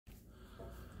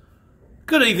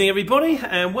Good evening, everybody,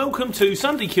 and welcome to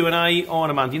Sunday Q&A on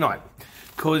a Monday night.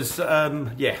 Because,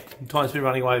 time's been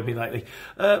running away with me lately.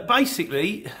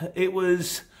 Basically, I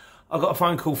got a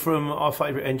phone call from our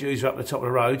favourite end user up the top of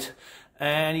the road,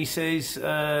 and he says,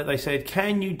 they said,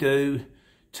 can you do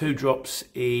 2 drops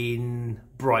in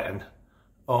Brighton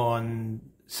on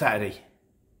Saturday?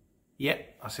 Yeah,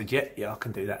 I said, yeah, I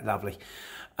can do that, lovely.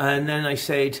 And then they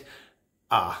said,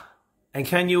 and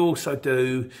can you also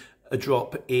do a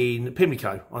drop in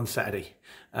Pimlico on Saturday?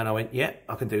 And I went, yeah,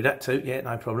 I can do that too, yeah,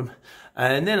 no problem.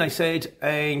 And then they said,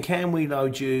 and can we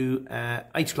load you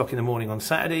at 8 o'clock in the morning on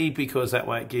Saturday, because that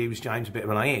way it gives James a bit of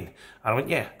an eye in. And I went,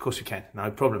 yeah, of course we can,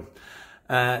 no problem.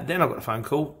 Then I got a phone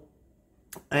call,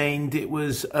 and it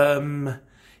was,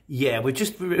 we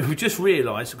just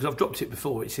realised, because I've dropped it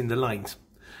before, it's in the lanes.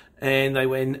 And they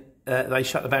went, they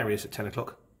shut the barriers at 10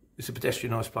 o'clock. It's a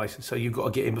pedestrianised place, so you've got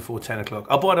to get in before 10 o'clock.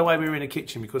 Oh, by the way, we were in the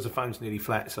kitchen because the phone's nearly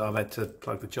flat, so I've had to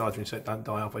plug the charger in so it don't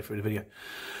die halfway through the video.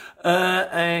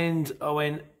 And I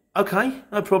went, okay,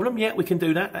 no problem. Yeah, we can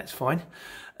do that. That's fine.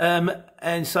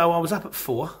 And so I was up at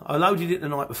 4. I loaded it the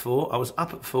night before. I was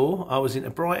up at 4. I was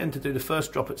into Brighton to do the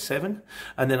first drop at 7.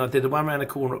 And then I did the one round the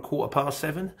corner at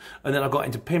 7:15. And then I got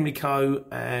into Pimlico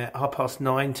at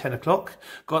 9:30, 10 o'clock.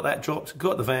 Got that dropped,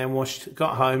 got the van washed,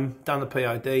 got home, done the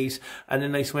PODs. And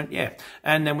then they went, yeah.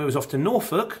 And then we was off to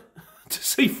Norfolk to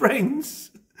see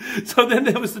friends. So then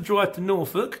there was the drive to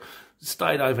Norfolk.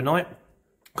 Stayed overnight.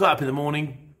 Got up in the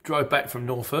morning, drove back from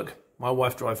Norfolk. My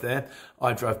wife drove there.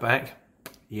 I drove back.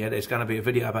 Yeah, there's going to be a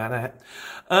video about that.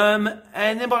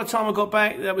 And then by the time I got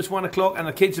back, that was 1 o'clock, and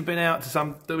the kids had been out to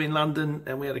some do in London,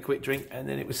 and we had a quick drink, and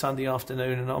then it was Sunday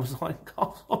afternoon, and I was like,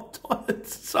 God, I'm tired.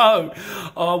 So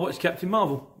I watched Captain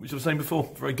Marvel, which I've seen before.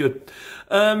 Very good.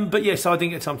 But yes, I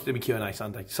didn't get time to do my Q&A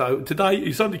Sunday. So today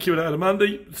is Sunday Q&A on a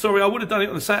Monday. Sorry, I would have done it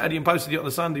on a Saturday and posted it on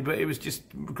a Sunday, but it was just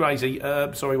crazy.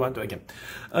 Sorry, won't do it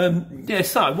again.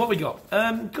 So what we got?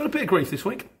 Got a bit of grief this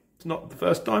week. It's not the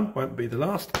first time, won't be the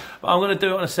last. But I'm going to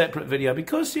do it on a separate video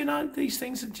because, these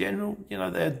things are general,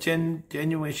 they're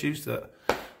genuine issues that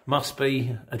must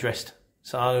be addressed.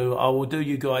 So I will do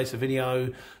you guys a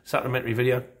video, supplementary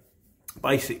video.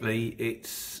 Basically,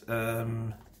 it's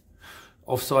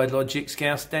Offside Logic,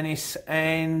 Scouse, Dennis,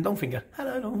 and Longfinger.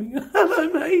 Hello, Longfinger. Hello,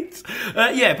 mate.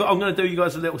 But I'm going to do you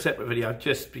guys a little separate video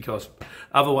just because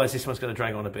otherwise this one's going to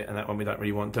drag on a bit, and that one we don't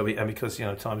really want to do it. And because,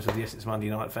 time is of the essence, Monday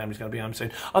night, family's going to be home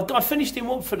soon. I finished in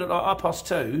Watford at like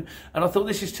 2:30, and I thought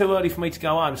this is too early for me to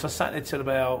go home, so I sat there till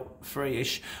about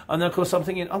 3-ish. And then, of course, I'm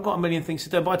thinking, I've got a million things to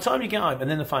do. By the time you get home,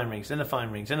 and then the phone rings, then the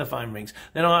phone rings, then the phone rings.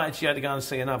 Then I actually had to go and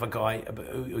see another guy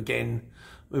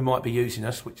who might be using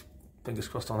us, which fingers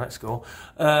crossed on that score.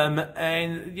 And,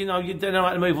 then I had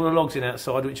to move all the logs in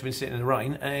outside, which have been sitting in the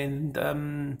rain. And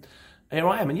here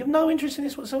I am. And you have no interest in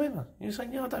this whatsoever. You're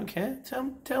saying, I don't care. Tell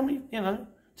me, tell me how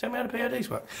the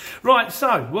PODs work. Right,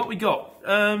 so what we got?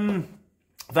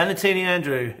 Valentini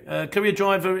Andrew, career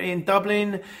driver in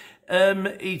Dublin.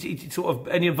 He sort of,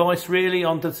 any advice really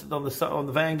on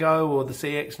the Van Gogh or the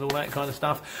CX and all that kind of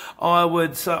stuff? I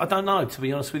would say, I don't know, to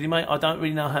be honest with you, mate. I don't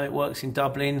really know how it works in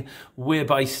Dublin. We're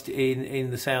based in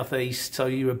the southeast, so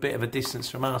you're a bit of a distance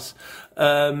from us.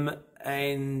 And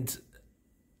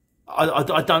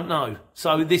I don't know.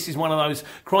 So this is one of those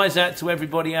cries out to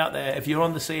everybody out there. If you're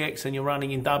on the CX and you're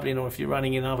running in Dublin, or if you're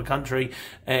running in another country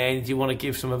and you want to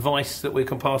give some advice that we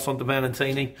can pass on to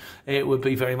Valentini, it would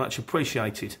be very much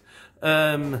appreciated.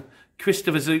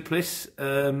 Christopher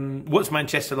Zouplis, what's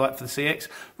Manchester like for the CX?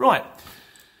 Right.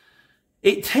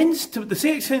 The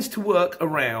CX tends to work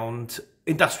around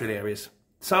industrial areas.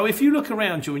 So if you look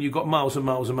around you and you've got miles and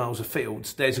miles and miles of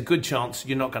fields, there's a good chance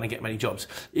you're not going to get many jobs.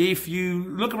 If you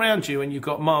look around you and you've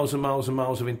got miles and miles and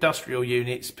miles of industrial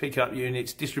units, pickup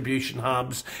units, distribution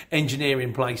hubs,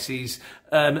 engineering places,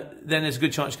 then there's a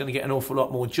good chance you're going to get an awful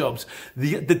lot more jobs.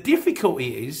 The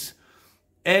difficulty is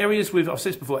areas I've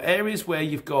said this before, areas where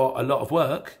you've got a lot of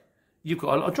work, you've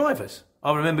got a lot of drivers.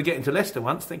 I remember getting to Leicester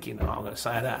once thinking, I'm going to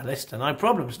say that, Leicester, no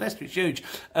problems, Leicester is huge.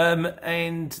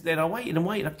 And then I waited and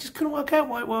waited. I just couldn't work out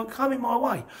why it weren't coming my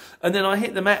way. And then I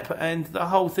hit the map and the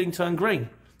whole thing turned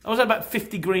green. I was at about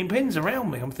 50 green pins around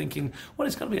me. I'm thinking, well,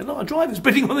 there's going to be a lot of drivers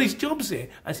bidding on these jobs here.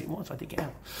 As it was, I did get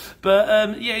out.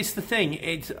 But, it's the thing.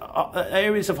 It's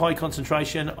areas of high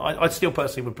concentration. I still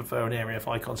personally would prefer an area of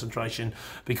high concentration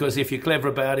because if you're clever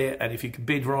about it and if you can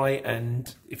bid right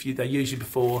and if they use you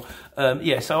before,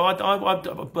 so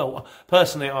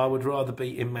personally, I would rather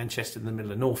be in Manchester in the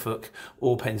middle of Norfolk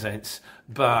or Penzance.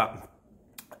 But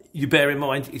you bear in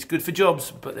mind, it's good for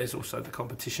jobs, but there's also the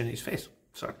competition is fierce.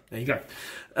 So, there you go.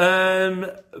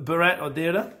 Barat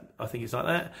Odira, I think it's like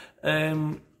that.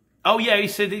 Oh yeah, he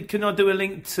said, can I do a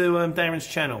link to Darren's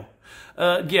channel?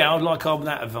 Yeah, I'd like I'm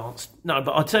that advanced. No,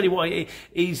 but I'll tell you what,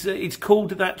 it's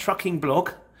called That Trucking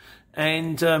Blog,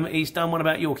 and he's done one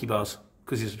about Yorkie bars,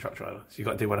 because he's a truck driver. So you've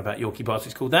got to do one about Yorkie bars.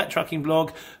 It's called That Trucking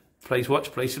Blog. Please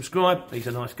watch, please subscribe. He's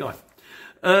a nice guy.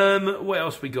 What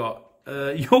else we got?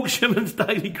 Yorkshireman's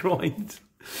Daily Grind.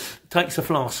 Takes a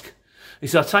flask. He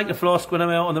said, I take a flask when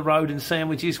I'm out on the road and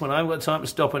sandwiches, when I haven't got time to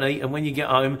stop and eat, and when you get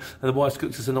home and the wife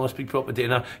cooks us a nice big proper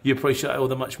dinner, you appreciate it all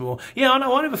the much more. Yeah, I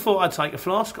know, I never thought I'd take a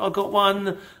flask. I got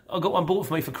one bought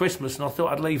for me for Christmas, and I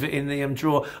thought I'd leave it in the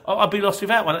drawer. I'd be lost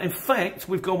without one. In fact,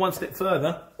 we've gone one step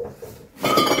further.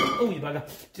 Oh, you bugger.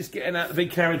 Just getting out the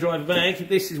big carry driver bag.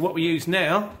 This is what we use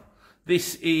now.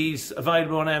 This is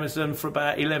available on Amazon for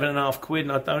about 11.5 quid,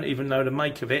 and I don't even know the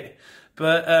make of it.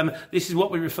 But this is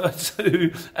what we refer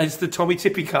to as the Tommy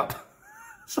Tippy Cup.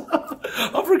 So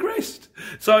I've regressed.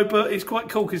 So, but it's quite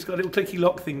cool because it's got a little clicky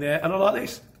lock thing there, and I like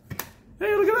this.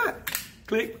 Hey, look at that.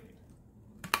 Click.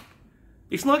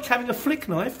 It's like having a flick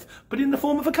knife, but in the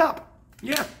form of a cup.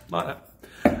 Yeah, like that.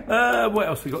 What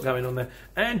else we got going on there?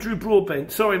 Andrew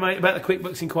Broadbent. Sorry, mate, about the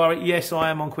QuickBooks inquiry. Yes, I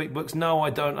am on QuickBooks. No, I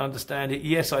don't understand it.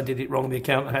 Yes, I did it wrong. The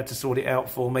accountant had to sort it out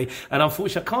for me. And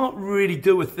unfortunately, I can't really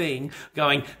do a thing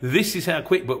going, this is how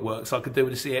QuickBook works, like I could do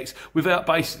with the CX, without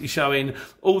basically showing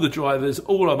all the drivers,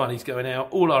 all our money's going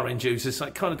out, all our end users. So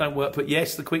it kind of don't work. But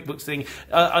yes, the QuickBooks thing,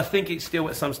 I think it's still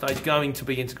at some stage going to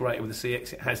be integrated with the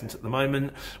CX. It hasn't at the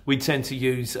moment. We tend to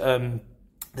use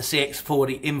the CX for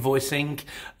the invoicing,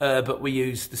 but we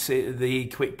use the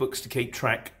QuickBooks to keep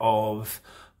track of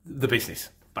the business.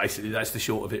 Basically, that's the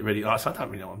short of it, really. So I don't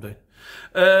really know what I'm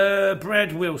doing.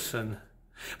 Brad Wilson.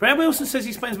 Brad Wilson says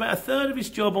he spends about a third of his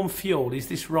job on fuel. Is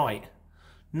this right?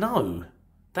 No.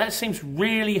 That seems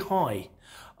really high.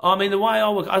 I mean, the way I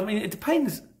work, I mean, it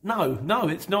depends. No,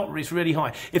 it's not. It's really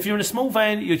high. If you're in a small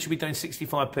van, you should be doing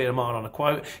 65p a mile on a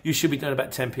quote. You should be doing about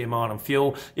 10p a mile on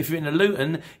fuel. If you're in a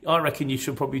Luton, I reckon you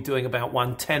should probably be doing about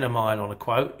 110 a mile on a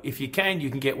quote. If you can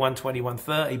get 120,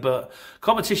 130, but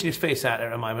competition is fierce out there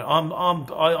at the moment.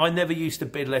 I never used to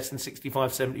bid less than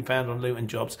 65, 70 pound on Luton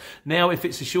jobs. Now, if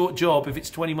it's a short job, if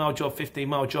it's 20 mile job, 15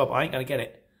 mile job, I ain't going to get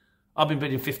it. I've been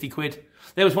bidding 50 quid.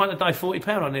 There was one today, 40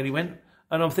 pound, I nearly went.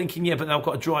 And I'm thinking, yeah, but now I've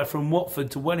got to drive from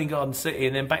Watford to Welwyn Garden City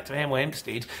and then back to Hemel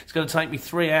Hempstead. It's going to take me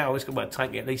 3 hours. Well, it'll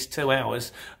take me at least 2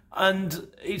 hours. And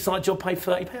it's like job paid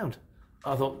 £30.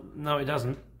 I thought, no, it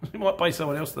doesn't. It might pay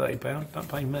someone else £30. Don't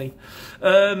pay me.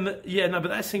 Yeah, no,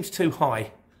 but that seems too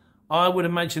high. I would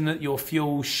imagine that your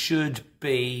fuel should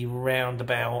be round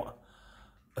about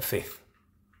a fifth.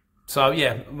 So,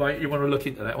 yeah, you want to look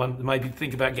into that one. Maybe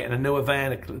think about getting a newer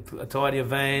van, a tidier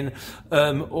van,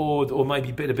 or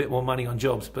maybe bid a bit more money on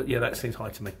jobs. But, yeah, that seems high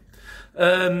to me.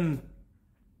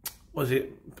 Was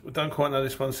it? I don't quite know.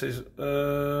 This one says,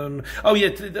 oh, yeah,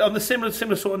 on the similar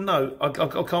sort of note, I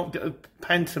can't get a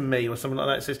Pantome or something like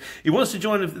that. It says he wants to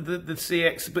join the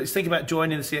CX, but he's thinking about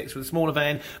joining the CX with a smaller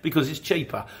van because it's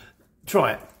cheaper.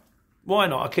 Try it. Why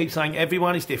not? I keep saying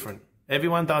everyone is different.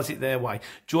 Everyone does it their way.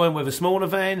 Join with a smaller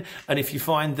van, and if you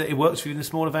find that it works for you in the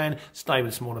smaller van, stay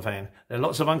with a smaller van. There are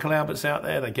lots of Uncle Alberts out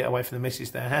there. They get away from the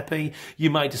missus. They're happy. You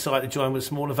may decide to join with a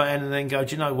smaller van and then go,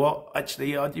 do you know what?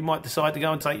 Actually, you might decide to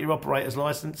go and take your operator's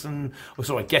licence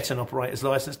get an operator's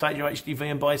licence, take your HGV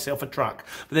and buy yourself a truck.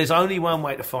 But there's only one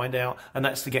way to find out, and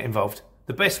that's to get involved.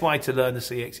 The best way to learn the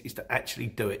CX is to actually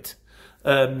do it.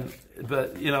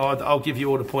 But you know, I'll give you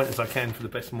all the pointers I can for the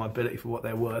best of my ability for what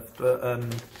they're worth.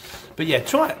 But yeah,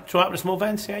 try it with a small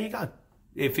van, see how you go.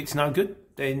 If it's no good,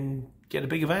 then get a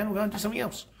bigger van or go and do something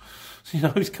else. So, you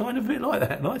know, it's kind of a bit like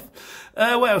that in life.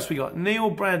 What else we got?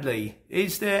 Neil Bradley.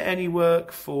 Is there any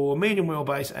work for medium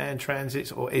wheelbase and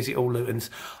transits, or is it all Lutons?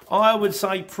 I would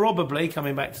say probably,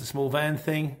 coming back to the small van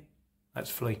thing, that's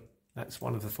Flea. That's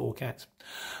one of the 4 cats.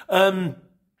 I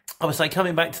would say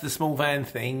coming back to the small van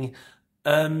thing,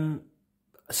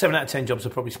 7 out of 10 jobs are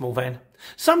probably small van.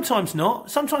 Sometimes not.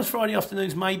 Sometimes Friday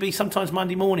afternoons maybe. Sometimes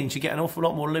Monday mornings you get an awful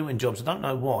lot more Luton jobs. I don't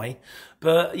know why.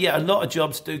 But yeah, a lot of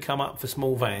jobs do come up for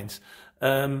small vans.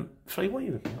 Flea, what are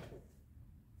you looking at?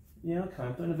 Yeah, okay,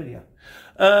 I'm doing a video.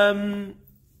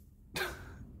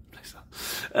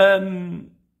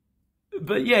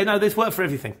 But yeah, no, there's work for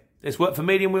everything. There's work for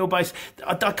medium wheelbase.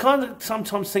 I kind of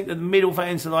sometimes think that the middle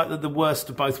vans are like the worst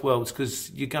of both worlds,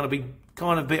 because you're going to be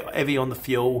kind of a bit heavy on the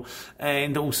fuel,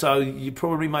 and also you're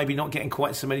probably maybe not getting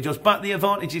quite so many jobs. But the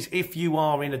advantage is, if you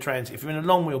are in a transit, if you're in a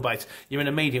long wheelbase, you're in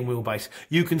a medium wheelbase,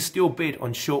 you can still bid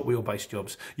on short wheelbase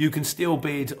jobs. You can still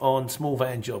bid on small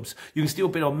van jobs. You can still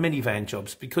bid on minivan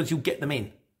jobs, because you'll get them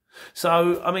in.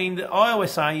 So, I mean, I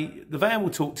always say the van will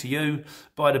talk to you.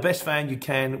 Buy the best van you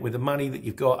can with the money that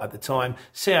you've got at the time.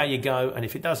 See how you go. And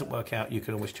if it doesn't work out, you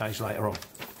can always change later on.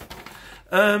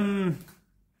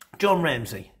 John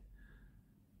Ramsey.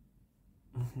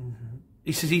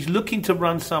 He says he's looking to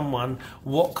run someone.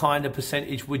 What kind of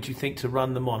percentage would you think to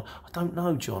run them on? I don't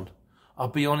know, John. I'll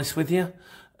be honest with you.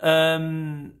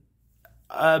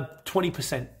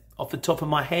 20%. Off the top of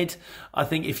my head, I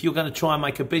think if you're going to try and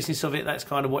make a business of it, that's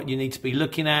kind of what you need to be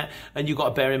looking at. And you've got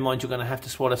to bear in mind you're going to have to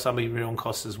swallow some of your own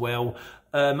costs as well.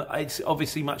 It's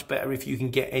obviously much better if you can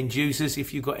get end users.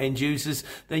 If you've got end users,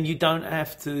 then you don't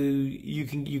have to. You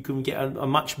can get a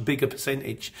much bigger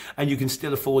percentage, and you can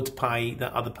still afford to pay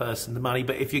that other person the money.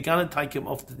 But if you're going to take them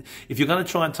off, if you're going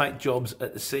to try and take jobs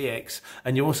at the CX,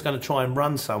 and you're also going to try and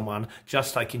run someone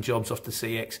just taking jobs off the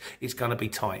CX, it's going to be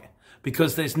tight.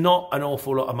 Because there's not an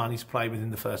awful lot of money to play with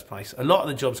in the first place. A lot of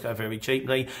the jobs go very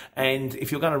cheaply, and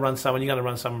if you're going to run someone, you're going to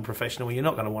run someone professional, you're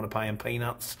not going to want to pay them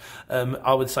peanuts.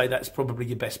 I would say that's probably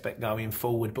your best bet going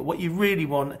forward. But what you really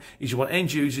want is you want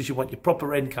end users, you want your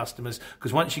proper end customers,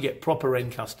 because once you get proper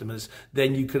end customers,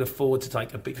 then you could afford to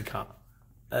take a bigger cut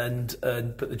and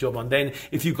put the job on. Then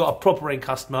if you've got a proper end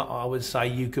customer, I would say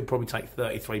you could probably take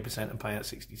 33% and pay out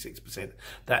 66%.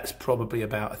 That's probably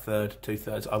about a third,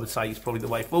 2/3. I would say it's probably the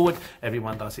way forward.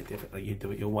 Everyone does it differently. You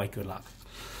do it your way, good luck.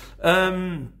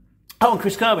 And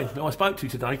Chris Kerwin, who I spoke to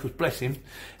today, because bless him,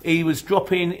 he was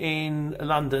dropping in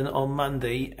London on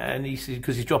Monday, and he said,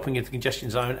 because he's dropping into the congestion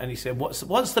zone, and he said,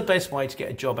 what's the best way to get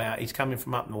a job out? He's coming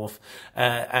from up north,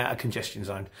 out of congestion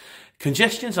zone.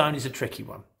 Congestion zone is a tricky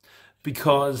one.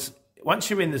 Because once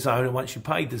you're in the zone and once you've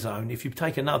paid the zone, if you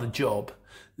take another job,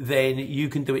 then you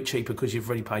can do it cheaper because you've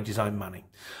already paid your zone money.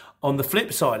 On the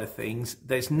flip side of things,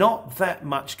 there's not that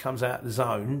much comes out of the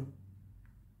zone,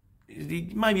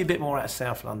 maybe a bit more out of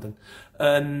South London.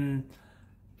 And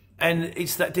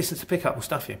it's that distance to pick up will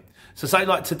stuff you. So say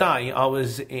like today, I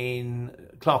was in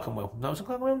Clerkenwell. No, I was in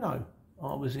Clerkenwell? No.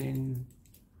 I was in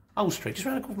Old Street, just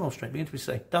around the corner from Old Street, begin to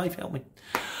see. Dave, help me.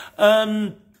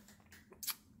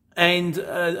 And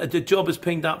the job has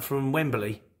pinged up from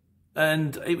Wembley,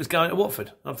 and it was going to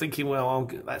Watford. I'm thinking, well,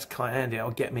 that's quite handy.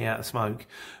 It'll get me out of smoke.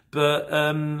 But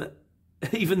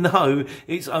even though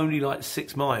it's only like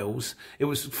 6 miles, it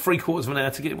was 3/4 of an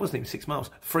hour to get. It wasn't even 6 miles.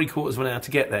 3/4 of an hour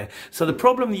to get there. So the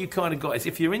problem that you kind of got is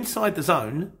if you're inside the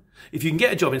zone, if you can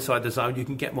get a job inside the zone, you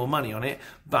can get more money on it.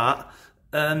 But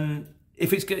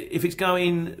if it's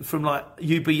going from like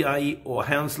UB8 or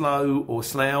Hounslow or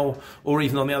Slough or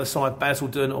even on the other side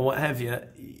Basildon or what have you,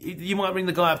 you might ring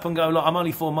the guy up and go, look, I'm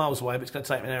only 4 miles away, but it's going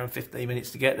to take me an hour and 15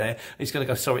 minutes to get there. And he's going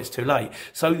to go, sorry, it's too late.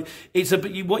 So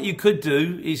what you could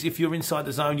do is if you're inside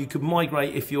the zone, you could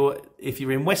migrate if you're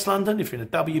in West London, if you're in a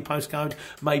W postcode,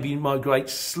 maybe migrate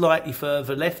slightly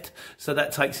further left. So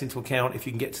that takes into account if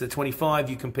you can get to the 25,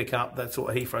 you can pick up that sort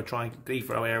of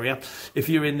Heathrow area. If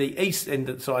you're in the east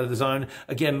end side of the zone,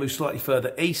 again, move slightly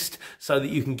further east so that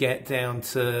you can get down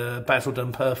to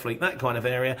Basildon, Purfleet, that kind of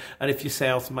area. And if you're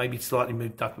south, maybe slightly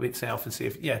move up a bit south and see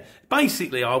if,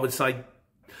 basically I would say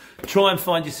try and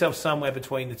find yourself somewhere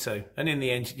between the two. And in the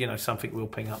end, something will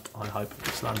ping up, I hope.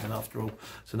 It's London after all.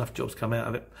 So enough jobs come out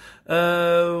of it.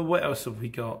 What else have we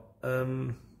got?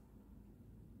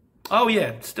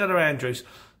 Stella Andrews.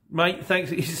 Mate, thanks.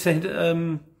 He said,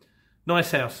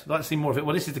 nice house. I'd like to see more of it.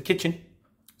 Well, this is the kitchen.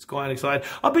 It's quite exciting.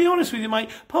 I'll be honest with you, mate.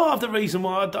 Part of the reason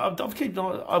why I put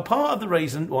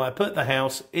the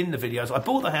house in the videos, I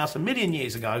bought the house a million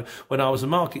years ago when I was a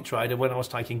market trader, when I was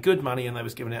taking good money and they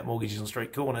was giving out mortgages on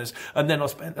street corners. And then I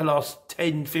spent the last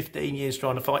 10, 15 years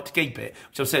trying to fight to keep it,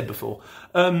 which I've said before.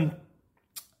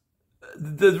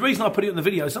 The reason I put it in the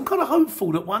video is I'm kind of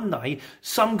hopeful that one day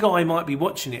some guy might be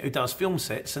watching it who does film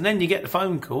sets, and then you get the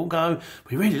phone call, go,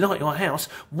 we really like your house,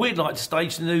 we'd like to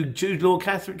stage the new Jude Law,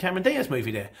 Cameron Diaz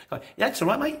movie there. Like, yeah, that's all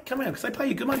right, mate, come around, because they pay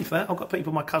you good money for that. I've got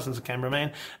people, my cousin's a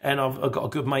cameraman, and I've got a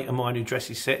good mate of mine who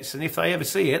dresses sets, and if they ever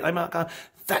see it, they might go,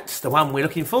 that's the one we're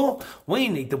looking for. We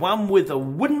need the one with the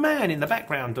wooden man in the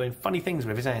background doing funny things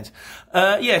with his hands.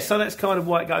 So that's kind of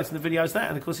why it goes in the videos, that,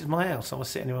 and of course it's my house, so I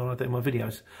sit anywhere when I do my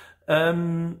videos.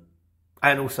 And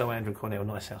also Andrew Cornell,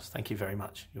 nice house. Thank you very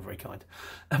much. You're very kind.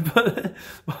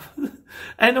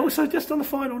 And also, just on a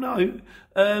final note,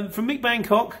 from Mick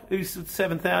Bangkok, who's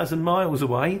 7,000 miles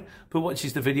away, but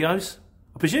watches the videos.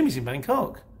 I presume he's in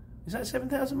Bangkok. Is that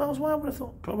 7,000 miles away? I would have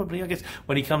thought. Probably, I guess.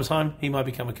 When he comes home, he might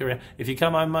become a courier. If you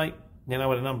come home, mate, you know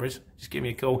where the number is. Just give me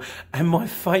a call. And my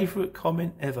favourite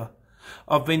comment ever.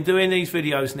 I've been doing these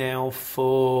videos now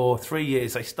for 3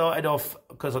 years. They started off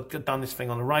because I'd done this thing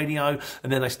on the radio,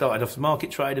 and then they started off as market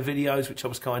trader videos, which I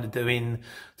was kind of doing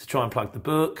to try and plug the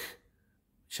book.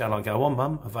 Shall I Go On,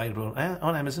 Mum, available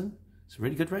on Amazon. It's a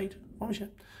really good read. I promise you.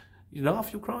 You laugh,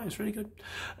 you'll cry. It's really good.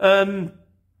 And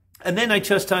then they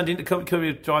just turned into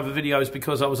courier driver videos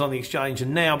because I was on the exchange,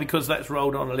 and now because that's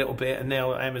rolled on a little bit, and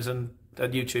now Amazon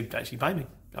and YouTube actually pay me.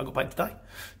 I got paid today,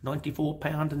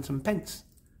 £94 and some pence.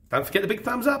 Don't forget the big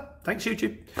thumbs up. Thanks,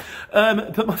 YouTube.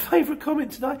 But my favourite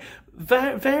comment today,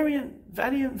 Valiant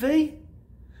V,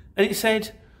 and it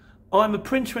said, "I'm a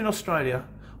printer in Australia.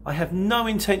 I have no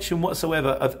intention whatsoever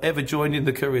of ever joining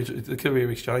the courier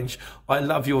exchange. I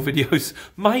love your videos."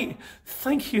 Mate,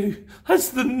 thank you. That's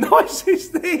the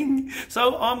nicest thing.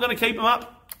 So I'm going to keep them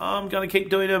up. I'm going to keep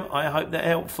doing them. I hope they're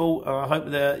helpful. I hope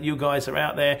that you guys are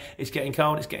out there. It's getting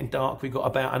cold. It's getting dark. We've got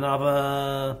about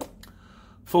another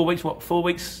 4 weeks. What, 4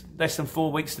 weeks? Less than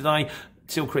 4 weeks today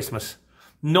till Christmas.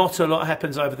 Not a lot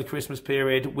happens over the Christmas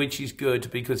period, which is good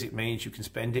because it means you can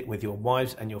spend it with your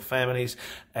wives and your families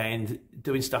and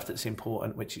doing stuff that's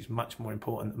important, which is much more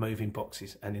important than moving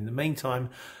boxes. And in the meantime,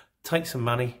 take some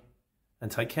money and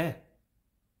take care.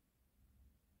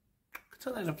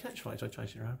 Could I have a catchphrase? I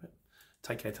changed it around a bit.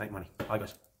 Take care, take money. Bye,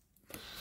 guys.